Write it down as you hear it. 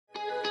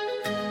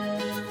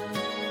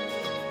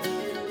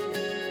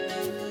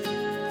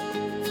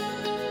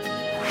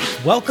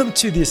Welcome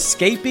to the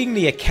Escaping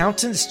the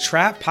Accountant's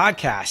Trap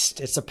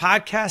podcast. It's a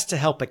podcast to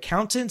help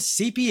accountants,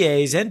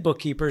 CPAs, and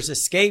bookkeepers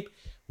escape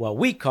what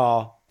we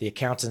call the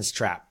accountant's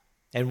trap.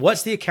 And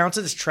what's the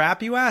accountant's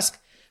trap, you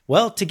ask?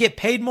 Well, to get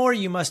paid more,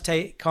 you must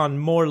take on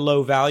more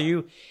low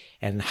value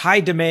and high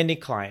demanding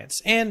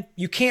clients. And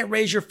you can't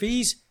raise your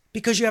fees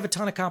because you have a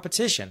ton of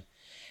competition.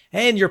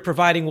 And you're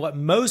providing what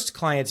most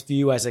clients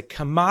view as a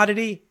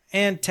commodity,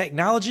 and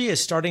technology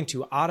is starting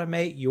to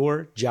automate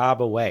your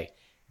job away.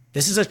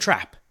 This is a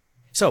trap.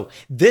 So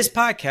this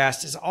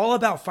podcast is all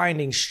about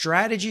finding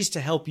strategies to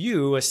help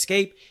you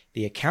escape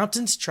the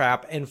accountant's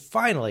trap and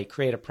finally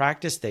create a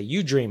practice that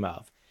you dream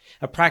of.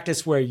 A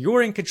practice where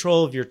you're in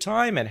control of your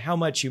time and how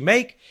much you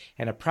make,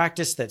 and a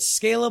practice that's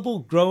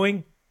scalable,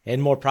 growing,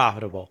 and more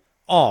profitable,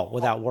 all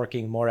without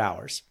working more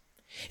hours.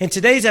 In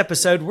today's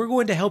episode, we're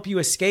going to help you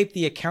escape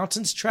the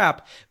accountant's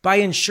trap by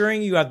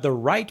ensuring you have the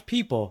right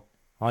people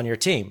on your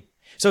team.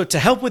 So to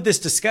help with this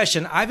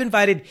discussion, I've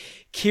invited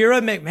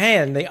Kira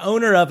McMahon, the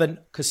owner of a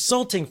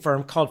consulting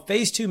firm called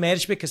Phase 2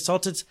 Management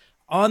Consultants,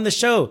 on the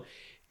show.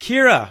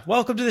 Kira,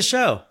 welcome to the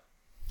show.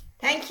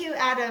 Thank you,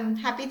 Adam.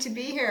 Happy to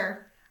be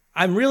here.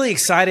 I'm really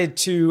excited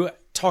to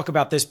talk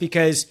about this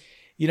because,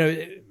 you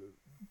know,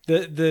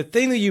 the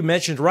thing that you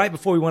mentioned right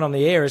before we went on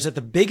the air is that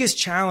the biggest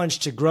challenge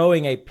to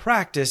growing a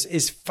practice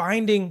is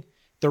finding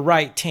the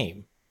right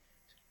team.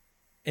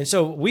 And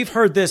so we've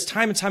heard this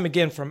time and time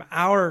again from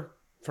our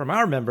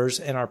members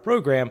in our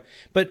program,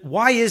 but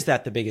why is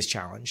that the biggest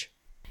challenge?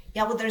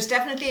 Yeah, well, there's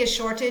definitely a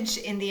shortage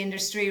in the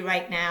industry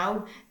right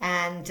now.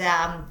 And,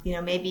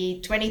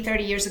 maybe 20,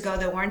 30 years ago,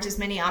 there weren't as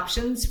many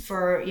options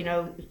for,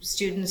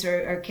 students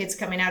or kids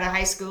coming out of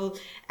high school.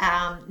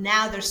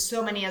 Now there's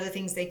so many other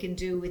things they can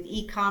do with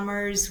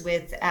e-commerce,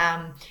 with,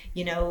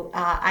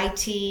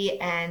 IT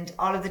and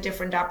all of the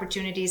different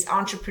opportunities.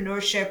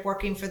 Entrepreneurship,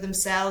 working for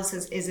themselves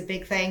is a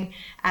big thing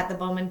at the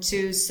moment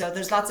too. So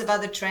there's lots of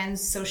other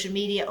trends. Social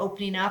media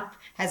opening up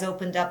has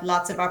opened up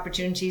lots of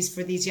opportunities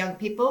for these young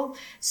people.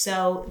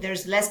 So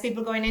there's less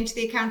people going into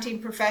the accounting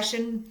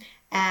profession,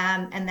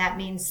 and that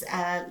means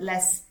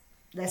less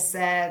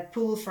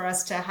pool for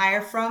us to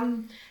hire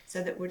from.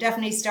 So that we're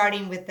definitely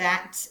starting with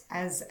that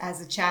as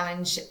a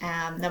challenge,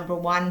 number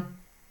one.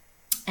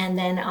 And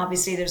then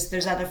obviously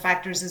there's other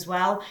factors as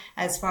well,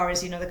 as far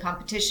as, the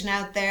competition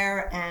out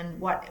there and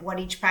what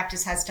each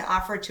practice has to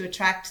offer to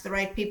attract the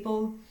right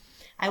people.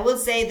 I will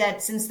say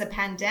that since the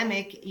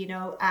pandemic,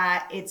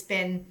 it's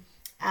been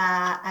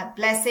a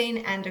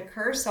blessing and a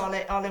curse all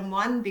in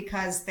one,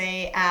 because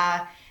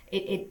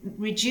it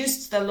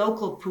reduced the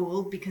local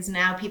pool, because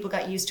now people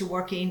got used to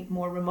working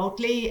more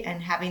remotely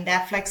and having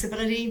that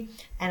flexibility,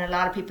 and a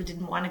lot of people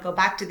didn't want to go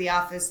back to the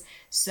office.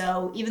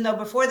 So even though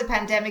before the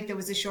pandemic there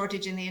was a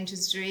shortage in the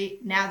industry,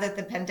 now that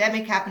the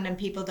pandemic happened and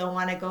people don't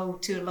want to go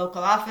to a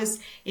local office,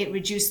 it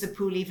reduced the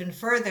pool even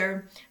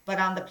further. But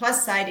on the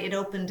plus side, it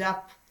opened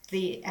up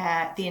the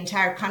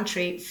entire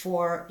country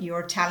for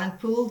your talent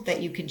pool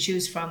that you can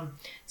choose from.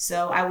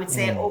 So I would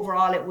say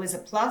overall it was a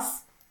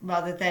plus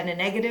rather than a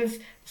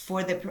negative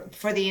for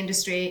the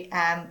industry,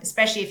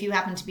 especially if you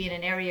happen to be in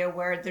an area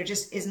where there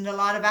just isn't a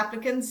lot of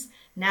applicants.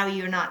 Now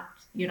you're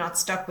not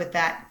stuck with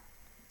that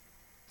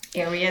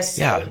area.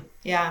 So,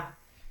 yeah.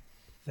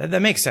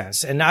 That makes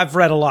sense. And I've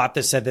read a lot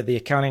that said that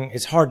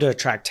it's hard to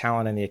attract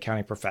talent in the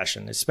accounting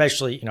profession,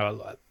 especially,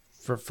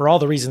 for all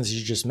the reasons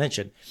you just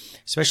mentioned,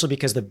 especially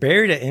because the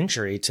barrier to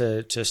entry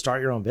to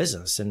start your own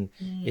business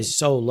is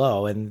so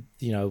low. And,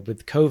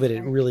 with COVID,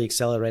 it really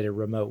accelerated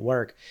remote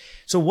work.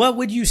 So what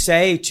would you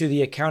say to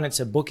the accountants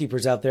and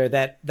bookkeepers out there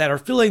that are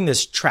feeling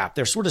this trap?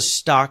 They're sort of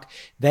stuck.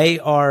 They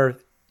are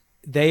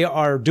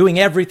doing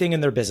everything in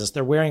their business.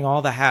 They're wearing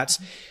all the hats.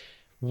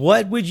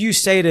 What would you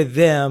say to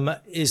them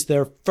is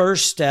their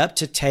first step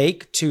to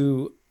take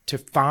to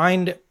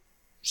find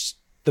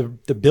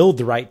build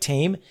the right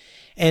team,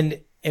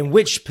 and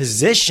which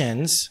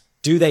positions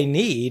do they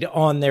need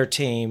on their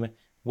team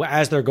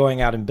as they're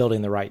going out and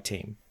building the right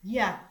team?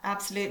 Yeah,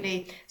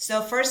 absolutely.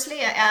 So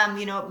firstly,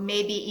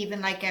 maybe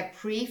even like a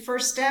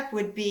first step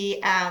would be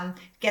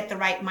get the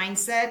right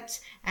mindset.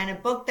 And a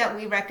book that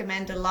we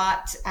recommend a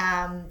lot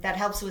that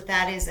helps with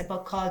that is a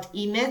book called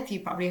E-Myth. You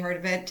probably heard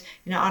of it,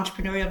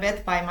 Entrepreneurial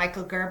Myth by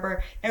Michael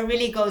Gerber. It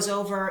really goes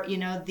over,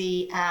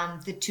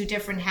 the two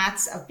different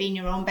hats of being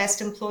your own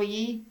best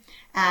employee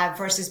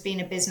versus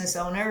being a business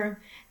owner.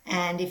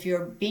 And if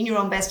you're being your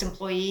own best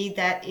employee,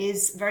 that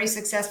is very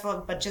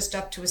successful, but just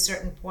up to a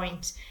certain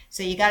point.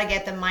 So you got to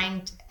get the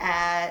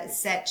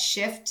mindset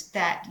shift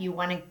that you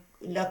want to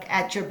look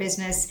at your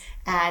business,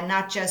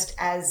 not just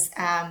as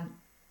a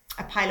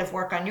pile of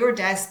work on your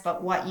desk,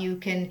 but what you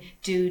can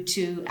do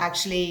to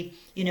actually,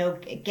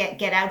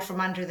 get out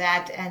from under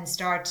that and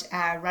start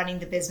running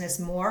the business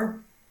more.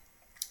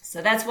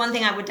 So that's one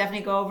thing I would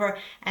definitely go over.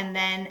 And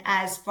then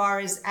as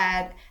far as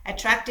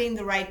attracting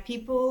the right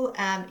people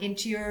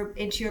into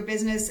your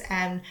business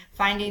and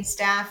finding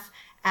staff,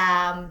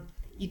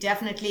 you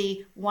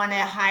definitely want to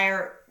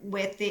hire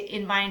with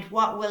in mind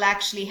what will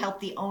actually help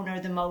the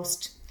owner the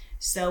most.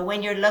 So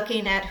when you're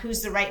looking at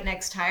who's the right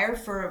next hire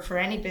for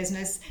any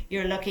business,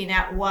 you're looking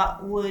at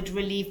what would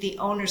relieve the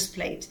owner's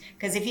plate.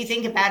 Because if you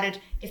think about it,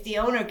 if the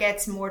owner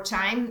gets more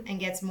time and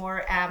gets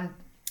more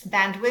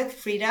bandwidth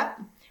freed up,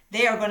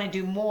 they are going to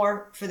do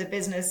more for the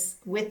business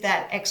with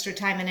that extra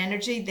time and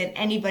energy than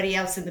anybody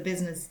else in the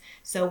business.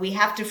 So we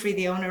have to free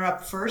the owner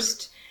up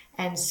first.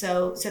 And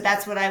so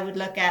that's what I would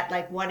look at.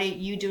 Like, what are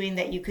you doing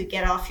that you could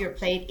get off your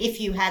plate? If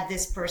you had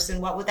this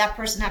person, what would that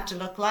person have to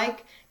look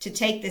like to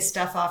take this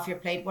stuff off your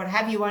plate? What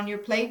have you on your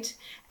plate?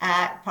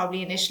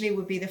 Probably initially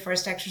would be the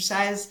first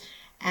exercise,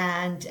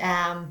 and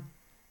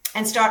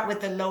start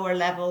with the lower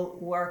level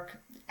work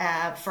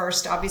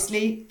first,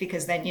 obviously,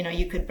 because then,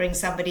 you could bring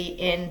somebody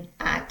in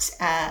at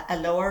a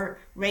lower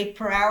rate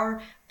per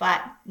hour,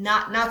 but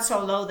not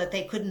so low that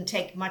they couldn't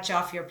take much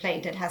off your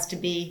plate. It has to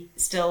be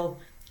still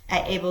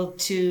able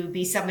to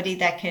be somebody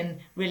that can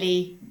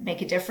really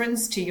make a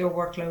difference to your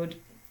workload,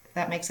 if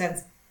that makes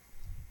sense.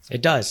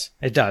 It does.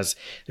 It does.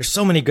 There's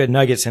so many good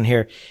nuggets in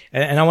here,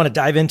 and I want to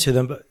dive into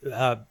them.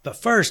 But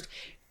first,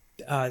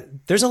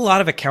 there's a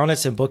lot of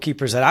accountants and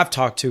bookkeepers that I've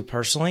talked to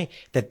personally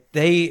that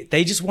they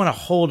just want to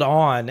hold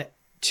on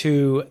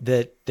to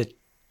the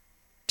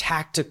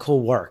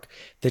tactical work,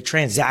 the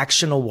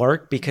transactional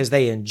work, because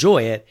they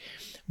enjoy it.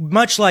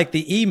 Much like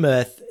the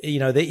E-Myth,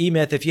 the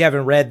E-Myth, if you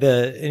haven't read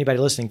anybody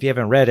listening, if you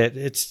haven't read it,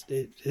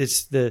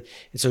 it's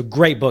a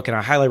great book, and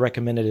I highly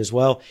recommend it as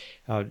well.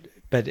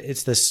 But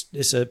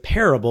it's a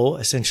parable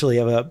essentially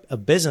of a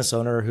business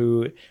owner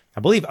who I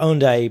believe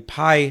owned a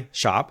pie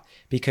shop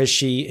because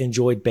she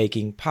enjoyed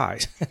baking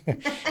pies.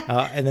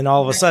 And then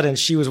all of a sudden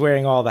she was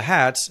wearing all the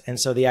hats. And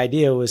so the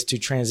idea was to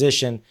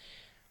transition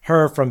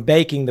her from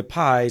baking the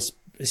pies,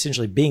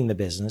 essentially being the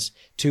business,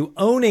 to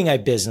owning a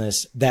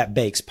business that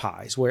bakes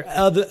pies, where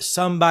other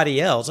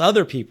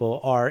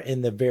people are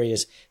in the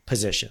various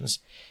positions.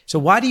 So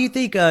why do you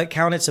think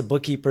accountants and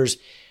bookkeepers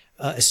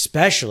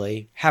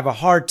especially have a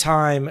hard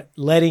time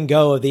letting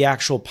go of the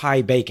actual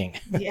pie baking?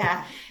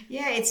 Yeah,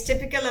 it's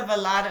typical of a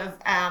lot of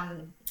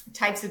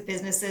types of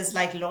businesses.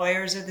 Like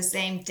lawyers are the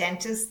same,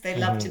 dentists, they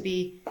love to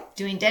be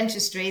doing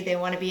dentistry. They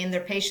want to be in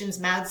their patients'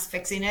 mouths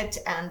fixing it,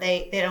 and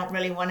they don't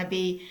really want to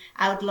be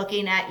out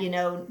looking at,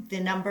 the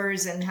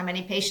numbers and how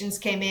many patients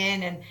came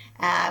in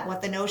and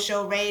what the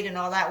no-show rate and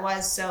all that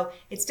was. So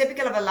it's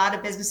typical of a lot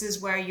of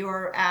businesses where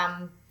your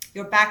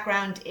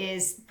background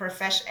is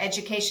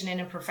education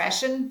in a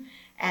profession,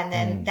 and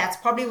then that's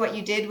probably what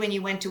you did when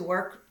you went to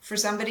work for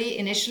somebody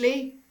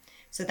initially.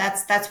 So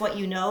that's what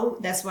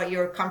that's what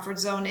your comfort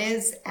zone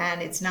is, and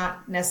it's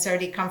not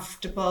necessarily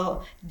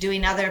comfortable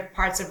doing other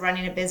parts of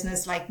running a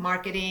business like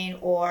marketing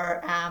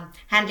or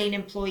handling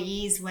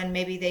employees when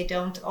maybe they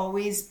don't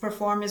always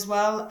perform as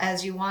well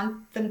as you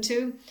want them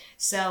to.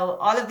 So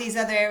all of these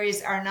other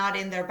areas are not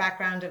in their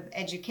background of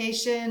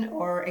education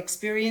or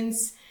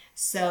experience.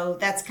 So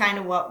that's kind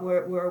of what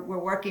we're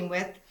working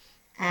with.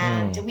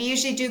 And we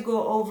usually do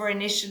go over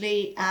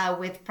initially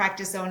with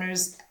practice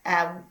owners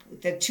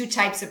the two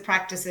types of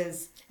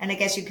practices. And I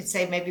guess you could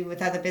say maybe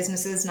with other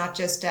businesses, not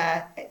just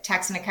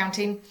tax and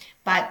accounting,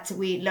 but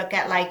we look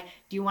at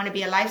do you want to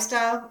be a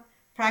lifestyle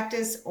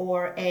practice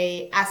or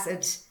a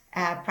asset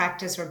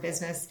practice or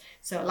business?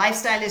 So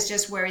lifestyle is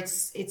just where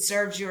it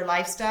serves your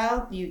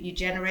lifestyle.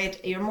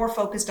 You're more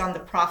focused on the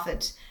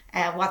profit,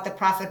 what the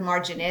profit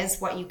margin is,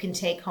 what you can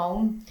take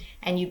home,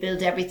 and you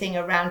build everything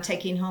around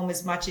taking home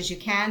as much as you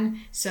can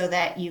so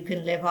that you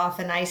can live off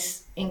a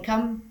nice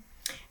income.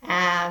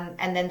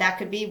 And then that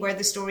could be where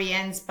the story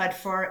ends. But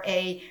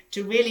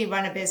to really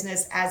run a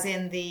business, as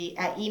in the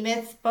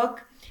E-Myth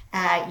book,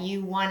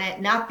 you want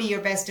to not be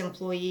your best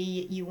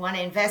employee. You want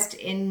to invest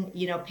in,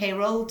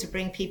 payroll to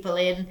bring people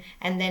in,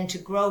 and then to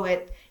grow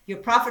it. Your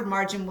profit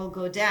margin will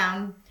go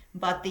down,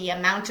 but the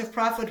amount of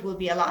profit will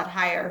be a lot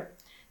higher.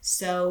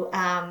 So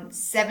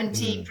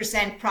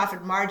 70%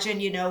 profit margin,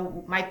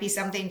 might be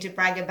something to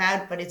brag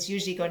about, but it's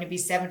usually going to be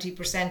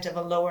 70% of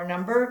a lower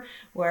number.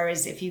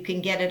 Whereas if you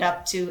can get it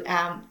up to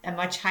a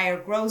much higher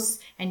gross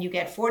and you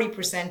get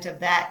 40% of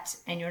that,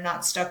 and you're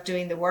not stuck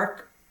doing the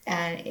work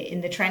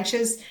in the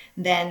trenches,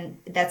 then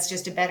that's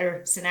just a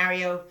better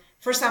scenario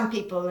for some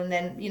people. And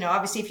then,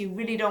 obviously, if you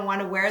really don't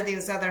want to wear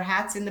those other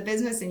hats in the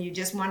business and you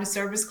just want to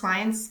service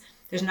clients,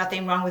 there's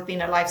nothing wrong with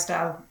being a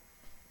lifestyle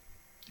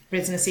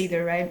business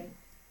either, right?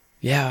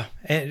 Yeah.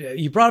 And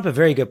you brought up a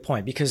very good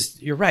point,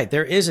 because you're right.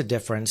 There is a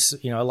difference,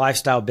 a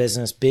lifestyle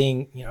business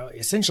being,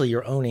 essentially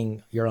you're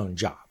owning your own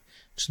job.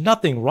 There's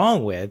nothing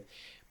wrong with,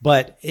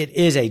 but it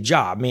is a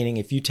job, meaning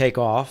if you take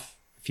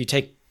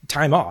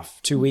time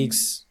off, 2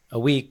 weeks, a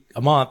week,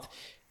 a month,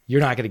 you're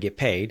not going to get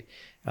paid.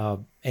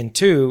 And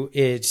two,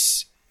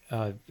 it's,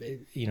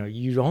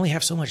 you only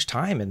have so much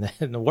time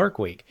in the work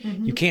week.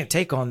 Mm-hmm. You can't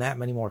take on that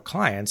many more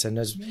clients. And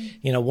as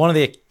one of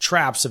the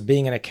traps of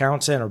being an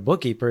accountant or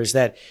bookkeeper is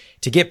that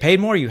to get paid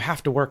more, you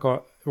have to work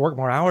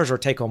more hours or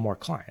take on more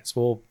clients.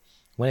 Well,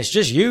 when it's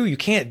just you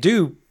can't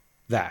do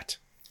that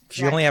because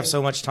you only have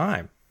so much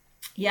time.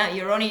 Yeah,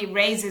 your only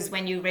raises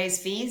when you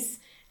raise fees.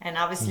 And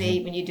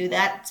obviously, when you do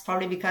that, it's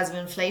probably because of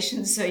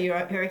inflation. So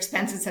your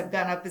expenses have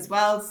gone up as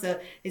well. So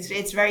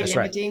it's very That's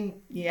right.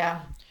 limiting.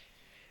 Yeah.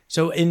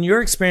 So in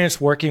your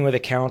experience working with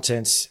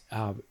accountants,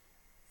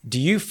 do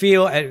you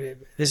feel,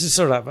 this is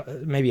sort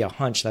of maybe a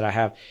hunch that I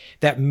have,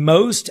 that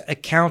most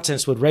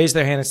accountants would raise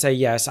their hand and say,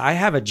 yes, I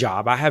have a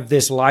job. I have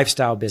this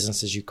lifestyle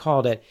business, as you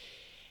called it.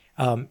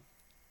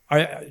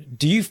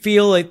 Do you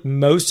feel like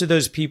most of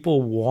those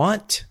people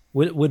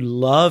would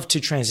love to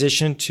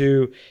transition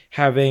to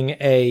having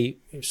a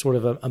sort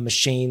of a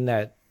machine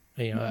that,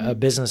 a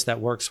business that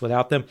works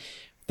without them?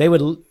 They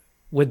would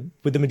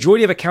the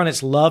majority of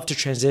accountants love to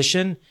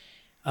transition,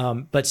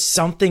 but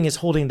something is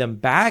holding them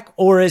back?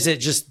 Or is it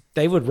just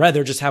they would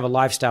rather just have a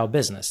lifestyle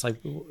business? Like,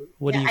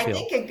 what do you feel?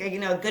 I think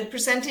a good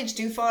percentage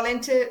do fall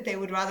into they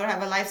would rather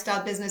have a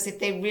lifestyle business if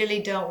they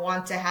really don't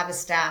want to have a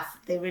staff.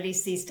 They really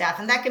see staff,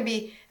 and that can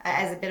be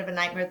as a bit of a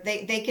nightmare.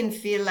 They can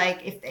feel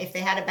like if they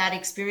had a bad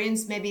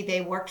experience, maybe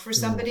they worked for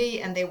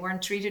somebody and they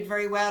weren't treated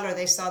very well, or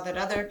they saw that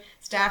other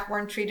staff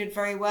weren't treated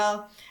very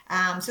well.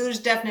 So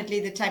there's definitely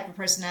the type of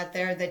person out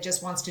there that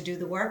just wants to do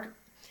the work.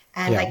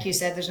 And like you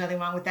said, there's nothing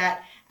wrong with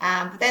that.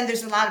 But then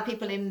there's a lot of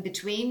people in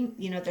between,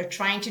 they're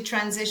trying to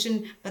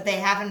transition, but they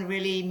haven't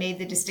really made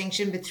the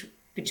distinction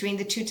between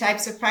the two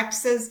types of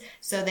practices.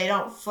 So they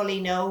don't fully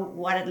know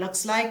what it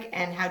looks like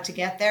and how to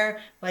get there.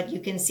 But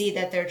you can see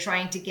that they're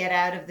trying to get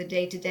out of the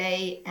day to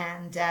day,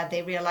 and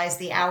they realize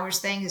the hours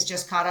thing has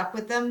just caught up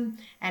with them.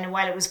 And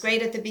while it was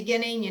great at the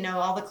beginning,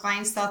 all the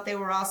clients thought they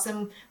were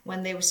awesome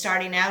when they were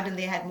starting out and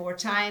they had more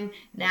time.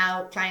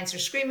 Now clients are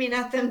screaming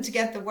at them to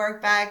get the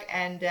work back,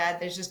 and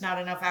there's just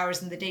not enough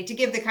hours in the day to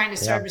give the kind of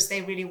service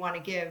they really want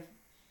to give.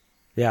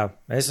 Yeah,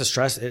 it's a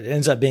stress. It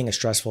ends up being a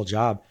stressful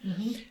job.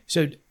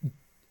 So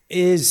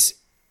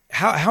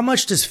how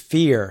much does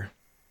fear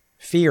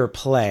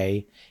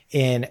play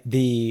in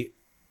the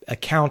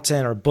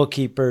accountant or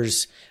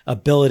bookkeeper's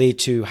ability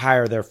to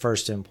hire their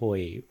first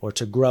employee or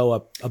to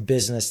grow a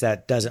business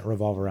that doesn't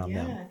revolve around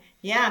them?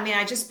 Yeah. I mean,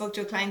 I just spoke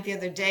to a client the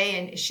other day,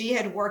 and she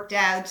had worked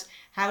out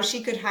how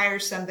she could hire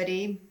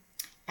somebody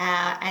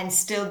and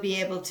still be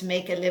able to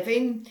make a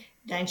living.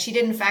 And she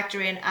didn't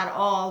factor in at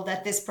all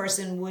that this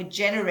person would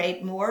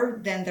generate more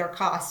than their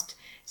cost.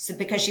 So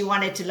because she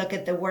wanted to look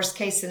at the worst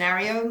case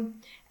scenario.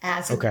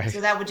 So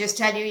that would just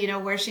tell you,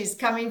 where she's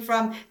coming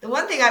from. The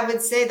one thing I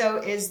would say, though,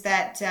 is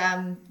that,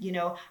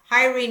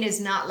 hiring is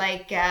not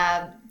like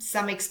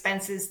some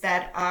expenses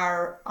that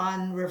are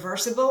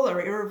unreversible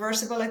or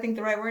irreversible, I think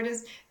the right word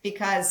is,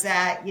 because,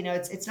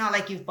 it's not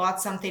like you've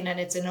bought something and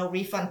it's a no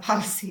refund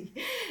policy.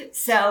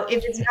 So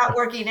if it's not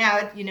working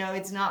out,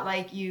 it's not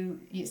like you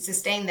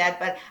sustain that.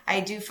 But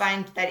I do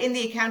find that in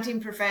the accounting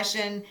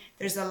profession,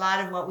 there's a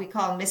lot of what we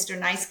call Mr.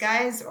 Nice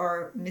Guys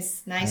or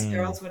Miss Nice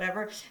Girls,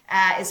 whatever,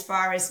 as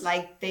far as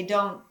like they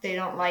don't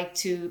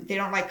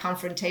like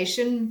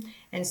confrontation.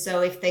 And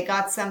so if they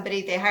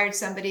hired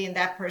somebody and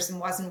that person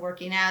wasn't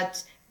working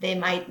out, they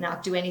might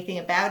not do anything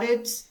about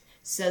it.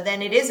 So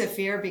then it is a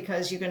fear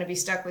because you're going to be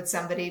stuck with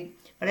somebody,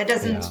 but it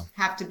doesn't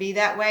have to be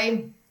that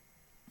way.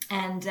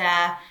 And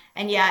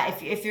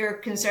if you're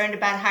concerned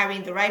about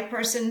hiring the right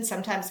person,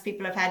 sometimes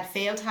people have had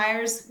failed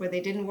hires where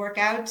they didn't work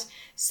out.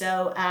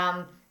 So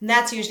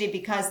that's usually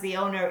because the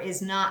owner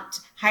is not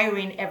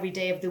hiring every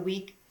day of the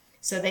week.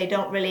 So they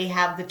don't really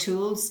have the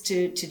tools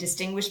to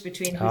distinguish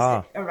between who's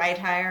a right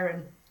hire.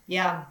 And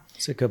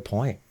that's a good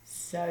point.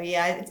 So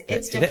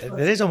it's difficult.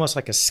 It is almost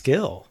like a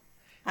skill.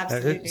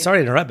 Absolutely. Sorry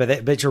to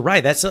interrupt, but you're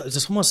right. That's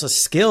just almost a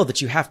skill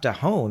that you have to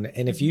hone.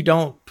 And if you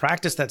don't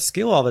practice that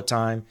skill all the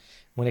time,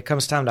 when it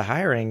comes time to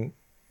hiring,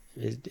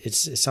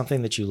 it's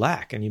something that you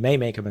lack and you may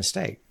make a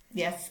mistake.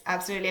 Yes,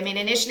 absolutely. I mean,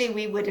 initially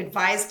we would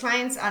advise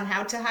clients on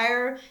how to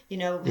hire,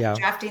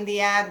 drafting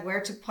the ad,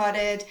 where to put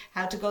it,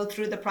 how to go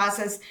through the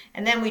process.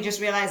 And then we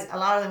just realized a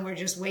lot of them were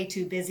just way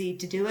too busy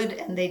to do it,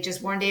 and they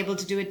just weren't able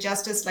to do it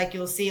justice. Like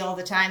you'll see all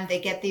the time, they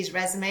get these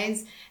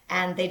resumes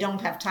and they don't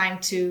have time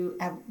to,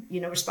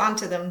 respond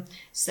to them.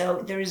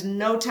 So there is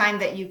no time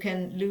that you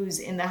can lose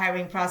in the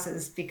hiring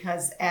process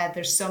because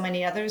there's so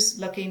many others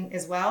looking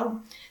as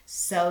well.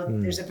 So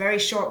there's a very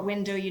short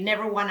window. You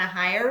never want to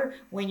hire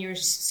when you're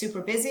super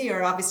busy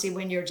or obviously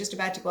when you're just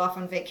about to go off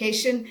on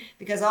vacation,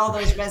 because all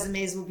those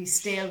resumes will be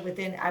stale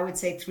within, I would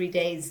say, 3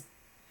 days.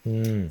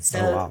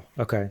 So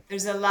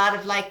there's a lot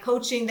of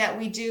coaching that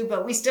we do,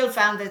 but we still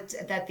found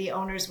that the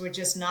owners were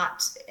just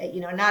not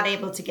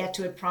able to get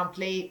to it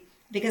promptly,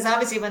 because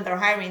obviously when they're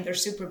hiring, they're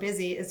super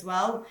busy as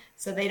well.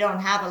 So they don't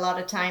have a lot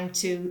of time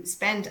to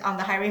spend on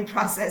the hiring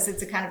process.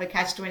 It's a kind of a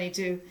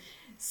catch-22.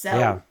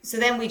 So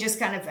then we just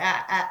kind of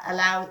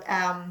allow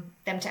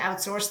them to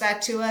outsource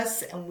that to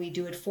us, and we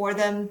do it for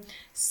them.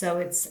 So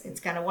it's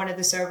kind of one of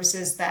the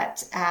services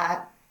that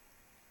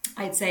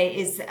I'd say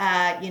is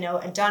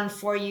done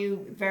for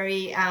you.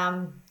 Very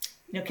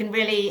can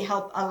really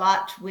help a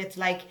lot with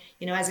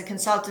as a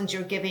consultant,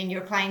 you're giving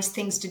your clients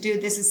things to do.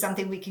 This is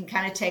something we can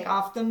kind of take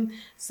off them.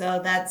 So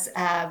that's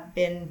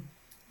been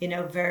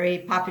very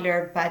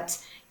popular.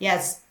 But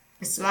yes.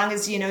 as long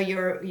as,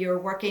 you're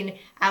working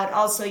out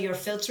also your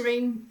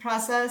filtering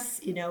process,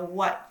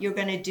 what you're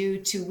going to do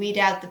to weed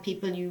out the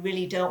people you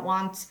really don't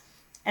want.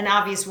 An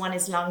obvious one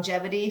is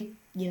longevity.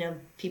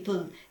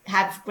 People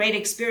have great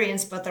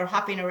experience, but they're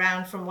hopping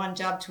around from one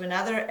job to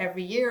another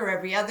every year or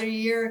every other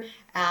year.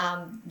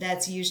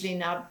 That's usually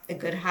not a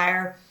good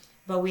hire,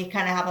 but we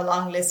kind of have a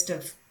long list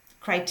of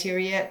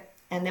criteria.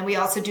 And then we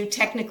also do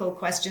technical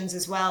questions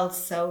as well.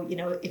 So,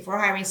 if we're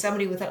hiring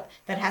somebody that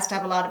has to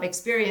have a lot of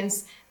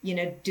experience,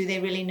 do they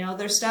really know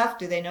their stuff?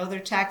 Do they know their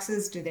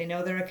taxes? Do they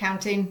know their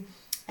accounting?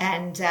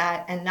 And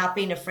not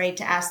being afraid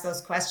to ask those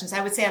questions.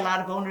 I would say a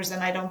lot of owners,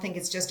 and I don't think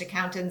it's just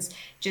accountants,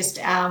 just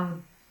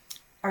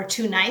are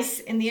too nice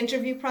in the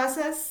interview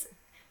process,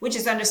 which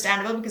is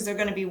understandable because they're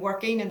going to be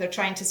working and they're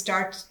trying to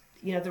start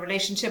the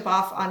relationship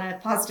off on a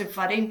positive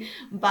footing,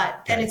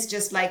 but then it's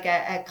just like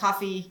a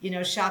coffee,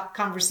 shop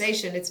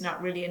conversation. It's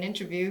not really an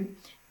interview.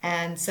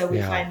 And so we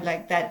find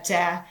like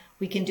that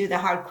we can do the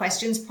hard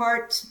questions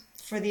part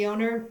for the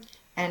owner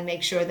and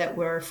make sure that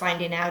we're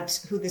finding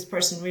out who this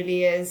person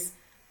really is,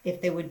 if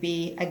they would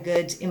be a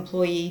good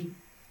employee.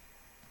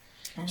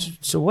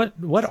 So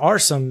what are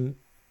some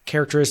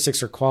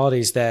characteristics or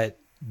qualities that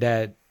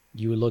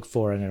you would look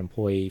for in an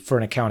employee for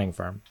an accounting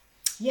firm?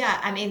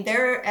 Yeah, I mean,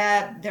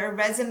 their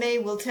resume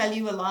will tell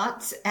you a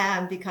lot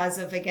because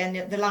of,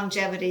 again, the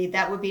longevity.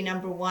 That would be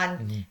number one.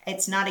 Mm-hmm.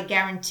 It's not a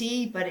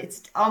guarantee, but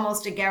it's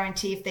almost a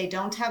guarantee if they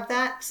don't have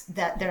that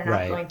they're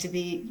not going to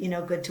be,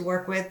 good to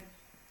work with.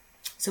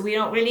 So we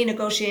don't really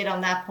negotiate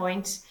on that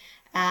point,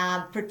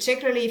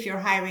 particularly if you're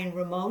hiring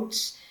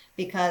remote,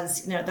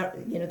 because,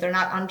 they're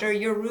not under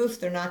your roof.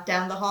 They're not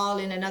down the hall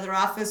in another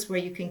office where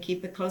you can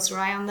keep a closer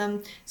eye on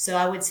them. So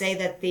I would say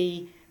that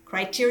the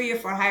criteria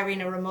for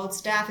hiring a remote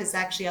staff is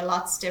actually a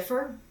lot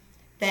stiffer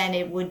than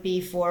it would be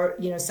for,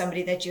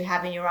 somebody that you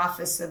have in your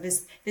office. So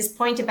this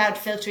point about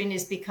filtering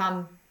has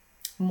become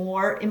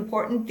more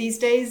important these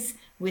days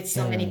with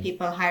so many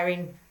people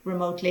hiring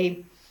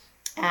remotely.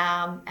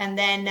 And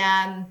then,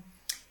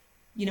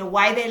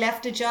 why they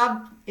left a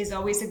job is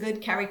always a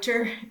good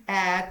character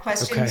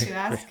question to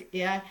ask.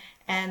 Yeah.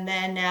 And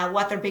then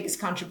what their biggest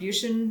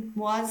contribution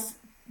was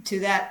to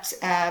that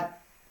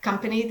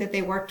company that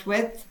they worked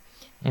with.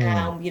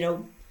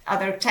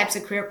 Other types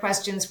of career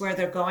questions, where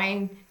they're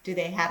going. Do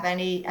they have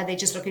any, are they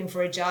just looking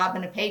for a job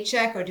and a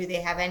paycheck, or do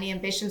they have any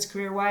ambitions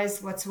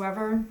career-wise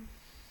whatsoever?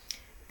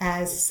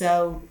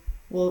 So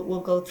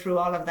we'll go through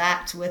all of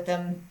that with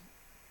them.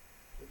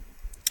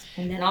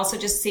 And then also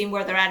just seeing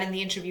where they're at in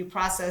the interview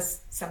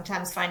process,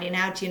 sometimes finding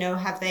out,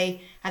 have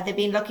they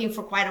been looking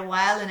for quite a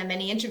while, and how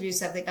many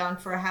interviews have they gone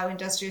for, how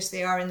industrious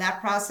they are in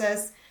that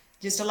process.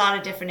 Just a lot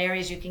of different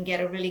areas you can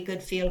get a really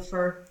good feel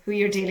for who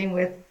you're dealing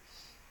with.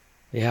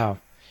 Yeah,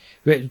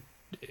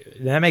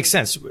 that makes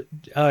sense.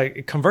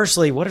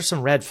 Conversely, what are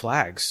some red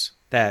flags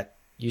that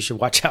you should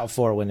watch out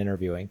for when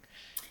interviewing?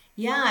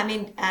 Yeah, I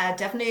mean,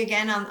 definitely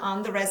again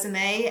on the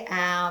resume,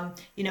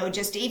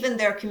 just even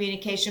their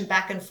communication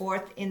back and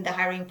forth in the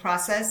hiring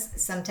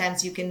process.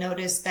 Sometimes you can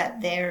notice that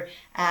their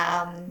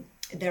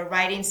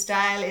writing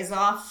style is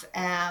off,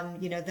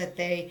 that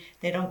they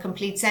don't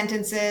complete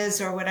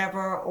sentences or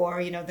whatever,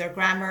 or, their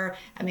grammar.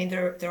 I mean,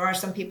 there are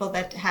some people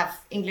that have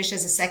English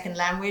as a second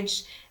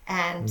language,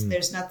 and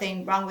there's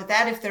nothing wrong with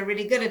that if they're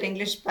really good at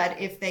English.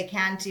 But if they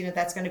can't,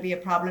 that's going to be a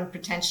problem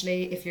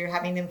potentially if you're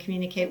having them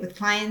communicate with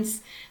clients,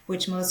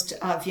 which most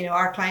of,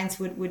 our clients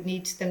would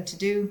need them to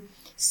do.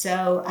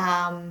 So,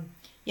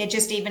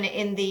 just even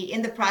in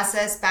the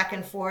process back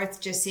and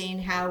forth, just seeing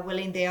how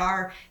willing they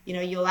are.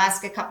 You'll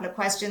ask a couple of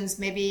questions,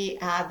 maybe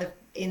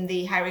in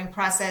the hiring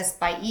process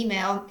by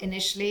email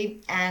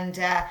initially, and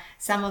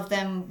some of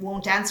them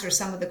won't answer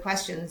some of the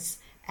questions.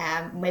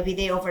 Maybe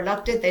they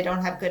overlooked it. They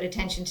don't have good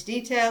attention to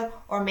detail,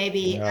 or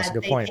maybe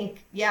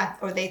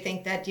they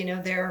think that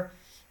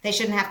they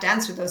shouldn't have to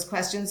answer those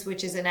questions,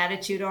 which is an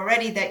attitude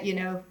already that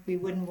we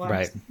wouldn't want.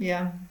 Right.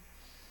 Yeah,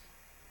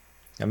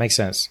 that makes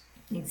sense.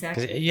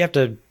 Exactly. 'Cause you have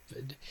to.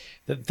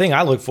 The thing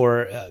I look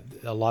for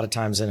a lot of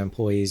times in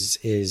employees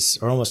is,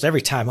 or almost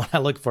every time when I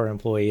look for an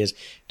employee, is,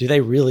 do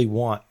they really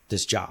want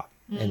this job?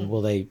 Mm-hmm. And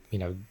will they,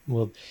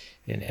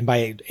 and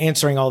by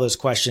answering all those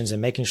questions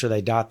and making sure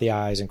they dot the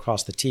I's and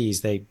cross the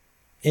T's, they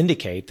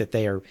indicate that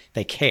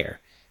they care.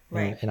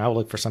 Right. And I will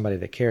look for somebody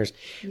that cares.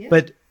 Yeah.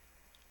 But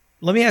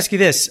let me ask you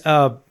this.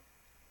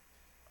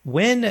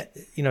 When,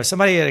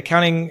 somebody, an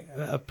accounting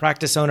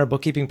practice owner,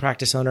 bookkeeping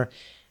practice owner,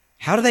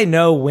 how do they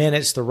know when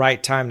it's the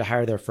right time to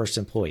hire their first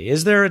employee?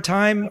 Is there a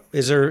time?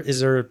 Is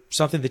there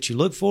something that you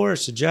look for or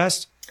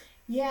suggest?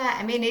 Yeah,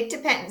 I mean, it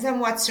depends on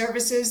what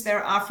services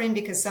they're offering,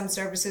 because some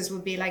services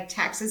would be like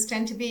taxes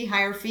tend to be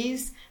higher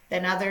fees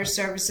than other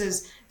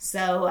services.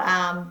 So,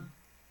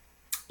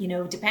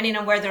 depending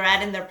on where they're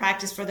at in their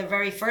practice for the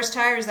very first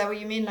hire, is that what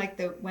you mean? Like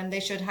when they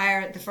should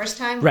hire the first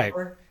time? Right.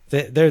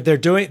 They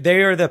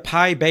are the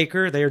pie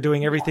baker. They are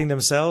doing everything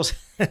themselves.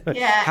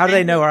 Yeah. How do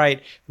they know? All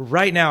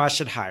right now I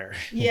should hire.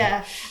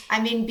 Yeah.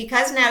 I mean,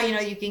 because now,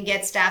 you can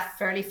get staff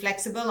fairly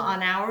flexible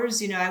on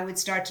hours, I would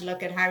start to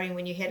look at hiring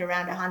when you hit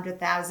around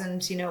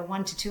 100,000,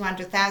 1 to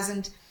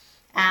 200,000.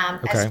 As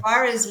Okay.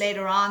 far as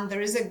later on,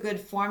 there is a good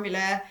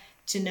formula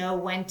to know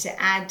when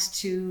to add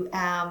to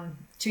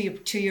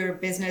your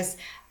business.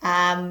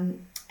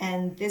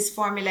 And this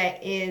formula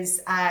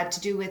is to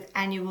do with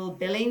annual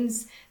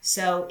billings.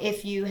 So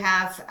if you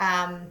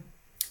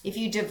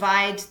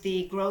divide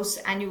the gross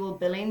annual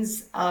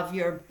billings of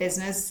your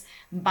business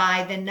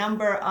by the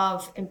number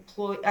of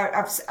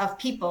of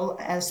people,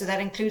 so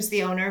that includes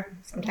the owner.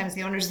 Sometimes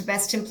the owner is the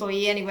best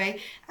employee anyway.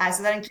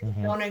 So that includes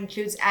the owner,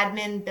 includes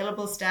admin,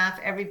 billable staff,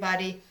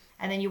 everybody.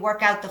 And then you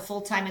work out the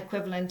full-time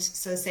equivalent.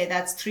 So say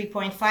that's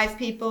 3.5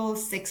 people,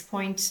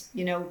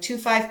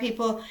 6.25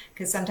 people,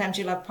 because sometimes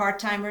you'll have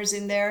part-timers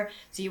in there.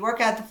 So you work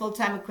out the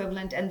full-time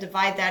equivalent and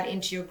divide that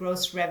into your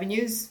gross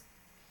revenues.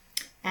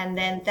 And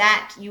then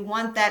you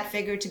want that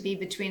figure to be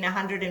between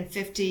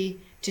 150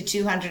 to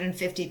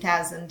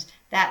 250,000.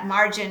 That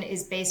margin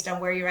is based on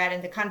where you're at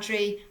in the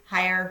country.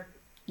 Higher,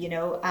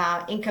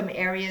 income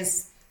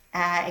areas,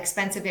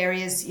 expensive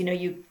areas,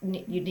 you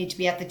need to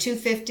be at the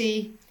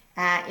 250.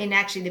 In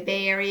actually the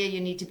Bay Area,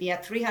 you need to be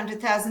at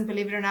 300,000,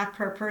 believe it or not,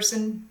 per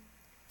person,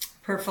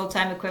 per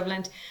full-time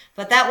equivalent.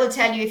 But that will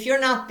tell you if you're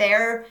not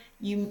there,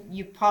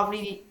 you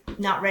probably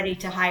not ready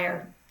to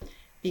hire,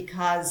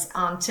 because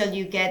until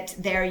you get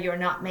there, you're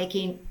not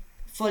making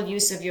full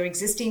use of your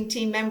existing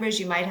team members.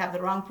 You might have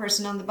the wrong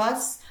person on the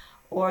bus,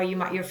 or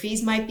your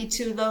fees might be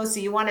too low. So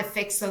you want to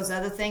fix those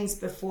other things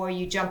before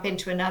you jump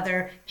into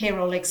another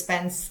payroll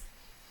expense.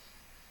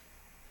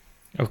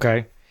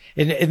 Okay.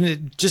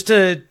 And just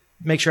to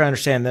make sure I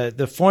understand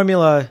the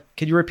formula,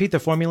 could you repeat the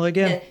formula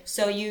again?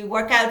 So you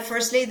work out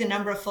firstly the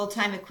number of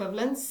full-time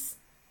equivalents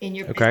in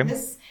your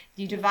business.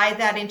 You divide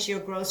that into your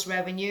gross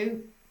revenue.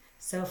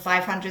 So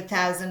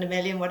 500,000, a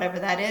million, whatever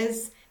that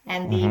is.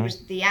 And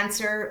the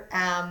answer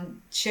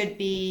should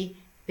be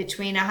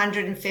between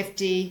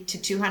 150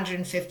 to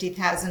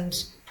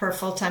 250,000 per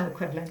full-time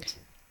equivalent.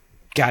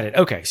 Got it.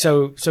 Okay.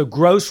 So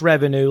gross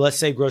revenue, let's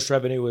say gross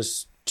revenue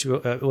was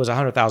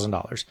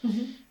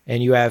 $100,000,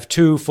 and you have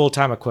two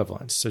full-time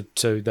equivalents.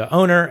 So the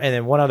owner and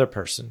then one other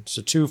person.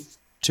 So two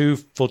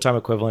full-time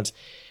equivalents.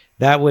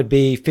 That would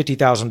be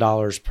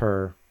 $50,000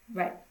 per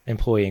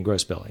employee in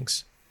gross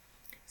billings.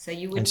 So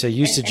you would, and so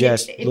you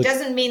suggest it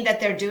doesn't mean that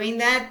they're doing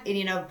that.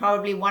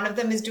 Probably one of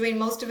them is doing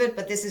most of it,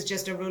 but this is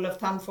just a rule of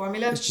thumb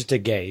formula. It's just a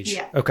gauge.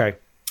 Yeah. Okay.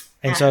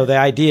 And so the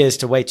idea is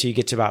to wait till you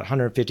get to about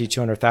 150,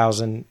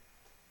 200,000.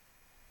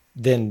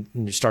 Then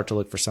you start to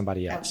look for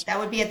somebody else. That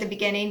would be at the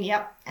beginning.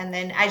 Yep. And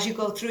then as you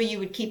go through, you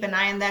would keep an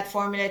eye on that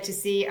formula to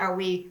see, are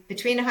we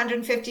between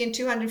 150 and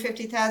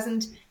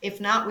 250,000?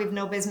 If not, we've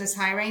no business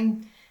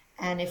hiring.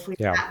 And if we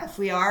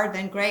are,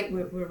 then great.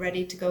 We're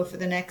ready to go for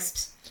the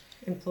next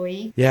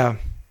employee. Yeah.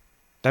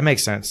 That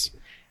makes sense.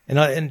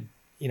 And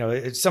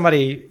it's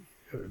somebody,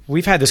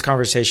 we've had this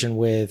conversation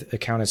with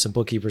accountants and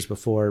bookkeepers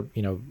before,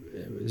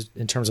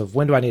 in terms of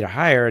when do I need to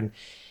hire?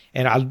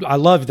 And I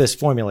love this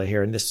formula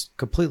here, and this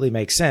completely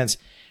makes sense.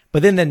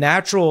 But then the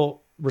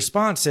natural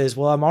response is,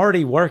 well, I'm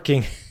already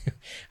working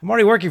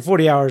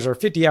 40 hours or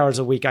 50 hours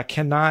a week. I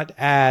cannot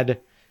add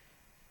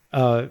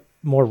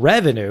more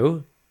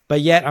revenue, but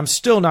yet I'm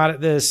still not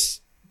at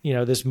this,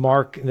 this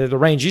mark. The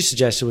range you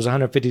suggested was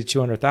 150 to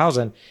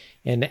 200,000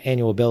 in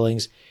annual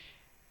billings.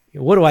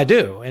 What do I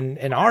do?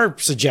 And our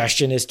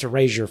suggestion is to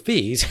raise your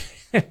fees.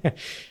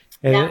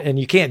 And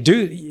you can't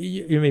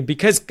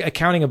because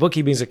accounting and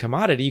bookkeeping is a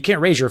commodity, you can't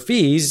raise your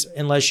fees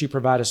unless you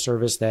provide a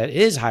service that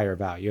is higher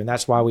value. And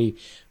that's why we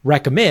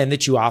recommend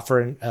that you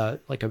offer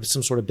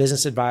some sort of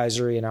business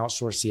advisory and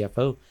outsource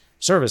CFO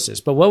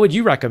services. But what would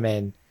you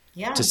recommend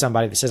to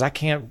somebody that says, I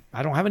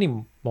don't have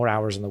any more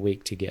hours in the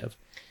week to give?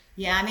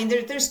 Yeah, I mean,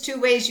 there's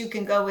two ways you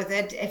can go with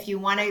it. If you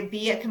want to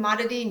be a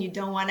commodity and you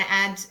don't want to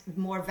add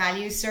more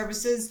value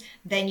services,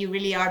 then you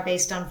really are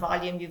based on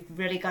volume. You've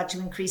really got to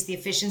increase the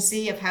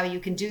efficiency of how you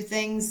can do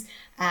things.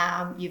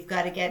 You've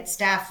got to get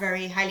staff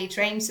very highly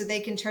trained so they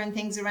can turn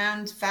things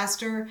around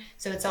faster.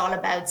 So it's all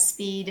about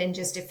speed and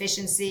just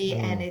efficiency.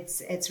 And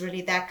it's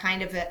really that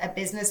kind of a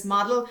business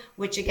model,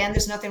 which again,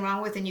 there's nothing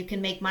wrong with, and you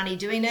can make money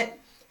doing it.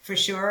 For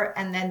sure.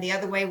 And then the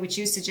other way, which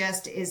you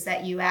suggest, is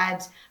that you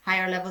add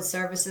higher level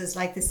services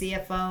like the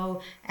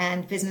CFO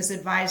and business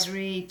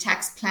advisory,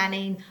 tax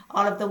planning,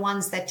 all of the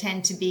ones that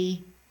tend to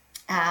be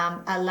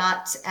a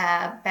lot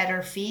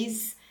better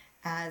fees.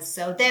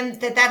 So then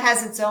that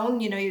has its own,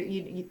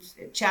 you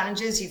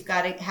challenges. You've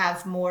got to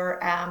have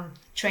more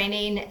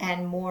training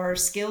and more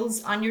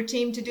skills on your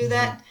team to do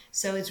that.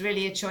 So it's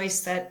really a choice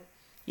that,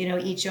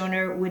 each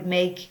owner would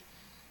make.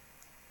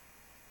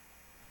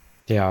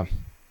 Yeah.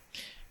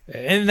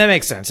 And that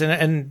makes sense.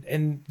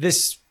 And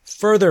this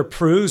further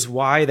proves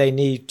why they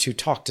need to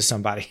talk to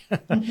somebody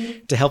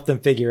to help them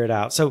figure it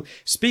out. So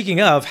speaking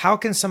of, how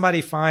can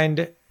somebody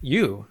find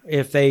you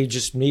if they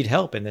just need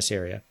help in this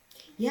area?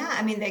 Yeah,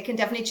 I mean, they can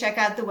definitely check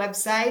out the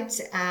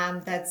website.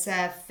 That's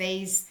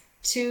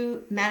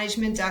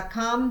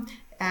phase2management.com,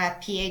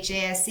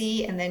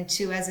 PHASE, and then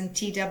 2 as in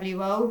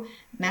TWO,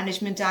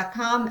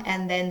 management.com.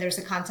 And then there's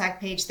a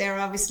contact page there,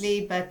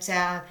 obviously, but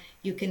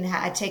you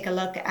can take a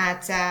look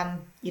at,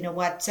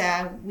 what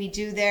we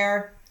do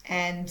there.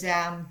 And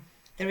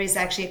there is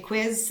actually a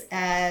quiz,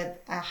 a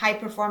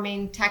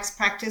high-performing tax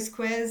practice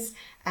quiz,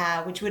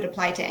 which would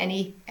apply to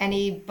any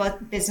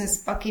business,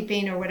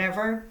 bookkeeping or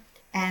whatever.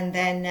 And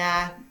then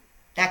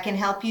that can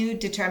help you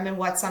determine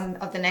what some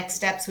of the next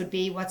steps would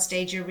be, what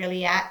stage you're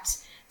really at.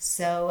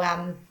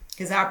 So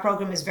because our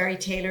program is very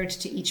tailored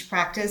to each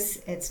practice.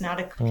 It's not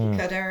a cookie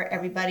cutter.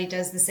 Everybody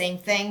does the same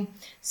thing.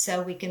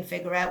 So we can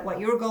figure out what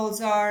your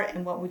goals are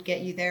and what would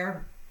get you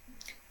there,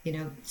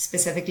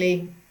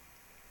 specifically.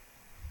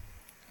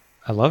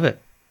 I love it.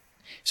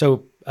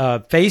 So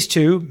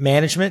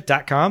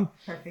phase2management.com.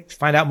 Perfect.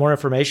 Find out more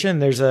information.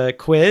 There's a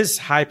quiz,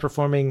 how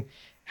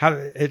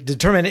to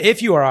determine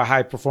if you are a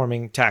high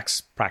performing tax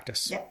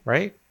practice,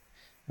 right?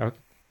 Okay,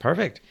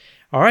 perfect.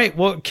 All right.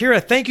 Well,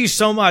 Kira, thank you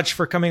so much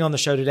for coming on the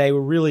show today. We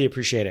really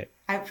appreciate it.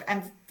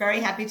 I'm very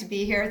happy to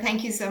be here.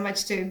 Thank you so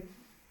much too.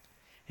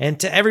 And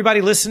to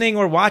everybody listening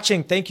or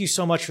watching, thank you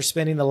so much for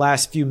spending the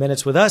last few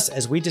minutes with us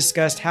as we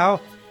discussed how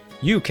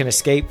you can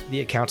escape the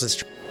accountant's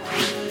trap.